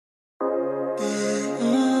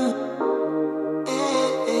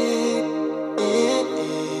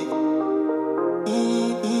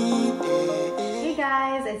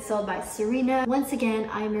Lifestyle by Serina. Once again,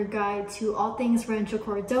 I'm your guide to all things Rancho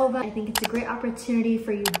Cordova. I think it's a great opportunity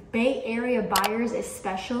for you Bay Area buyers,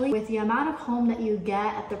 especially with the amount of home that you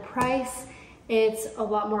get at the price. It's a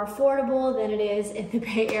lot more affordable than it is in the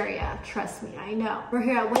Bay Area. Trust me, I know. We're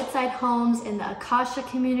here at Woodside Homes in the Acacia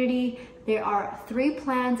community. There are 3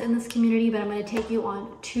 plans in this community, but I'm going to take you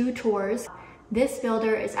on 2 tours. This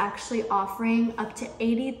builder is actually offering up to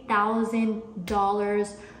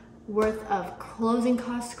 $80,000 worth of closing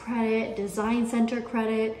cost credit, design center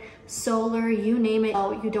credit, solar, you name it.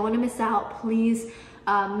 Oh, you don't want to miss out. Please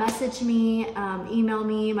message me, email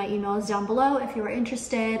me. My email is down below if you are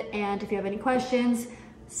interested and if you have any questions.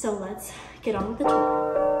 So let's get on with the tour.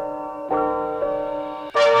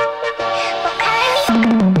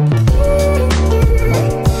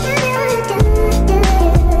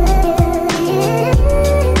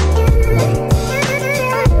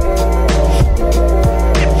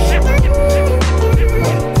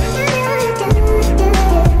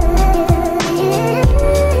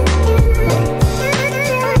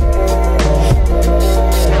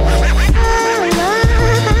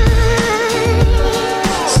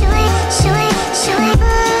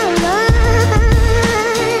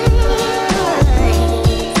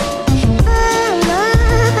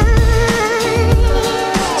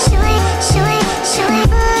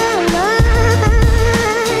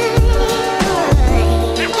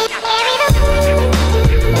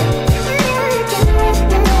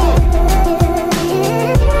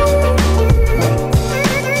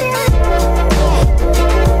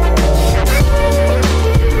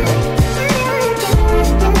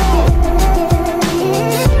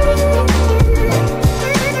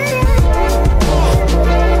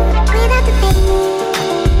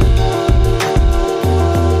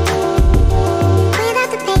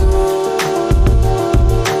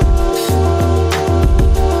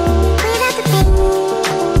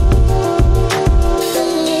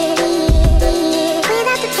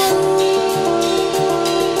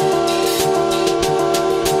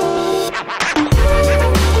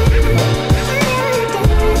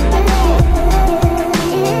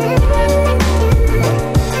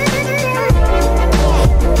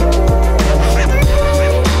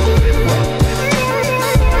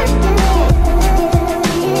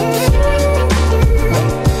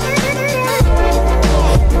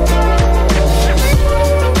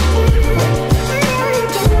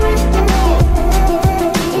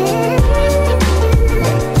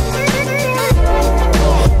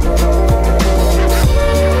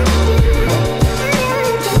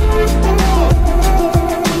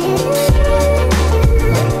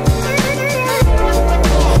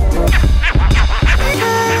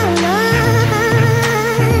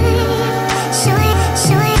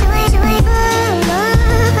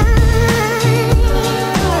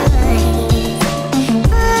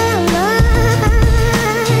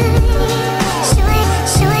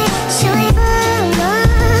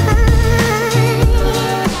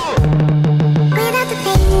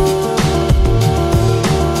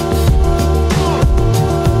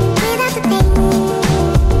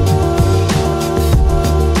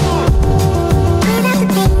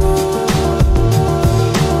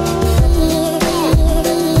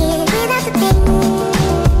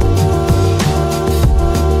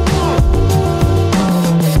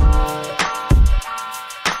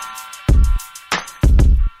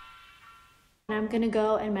 I'm gonna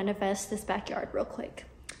go and manifest this backyard real quick.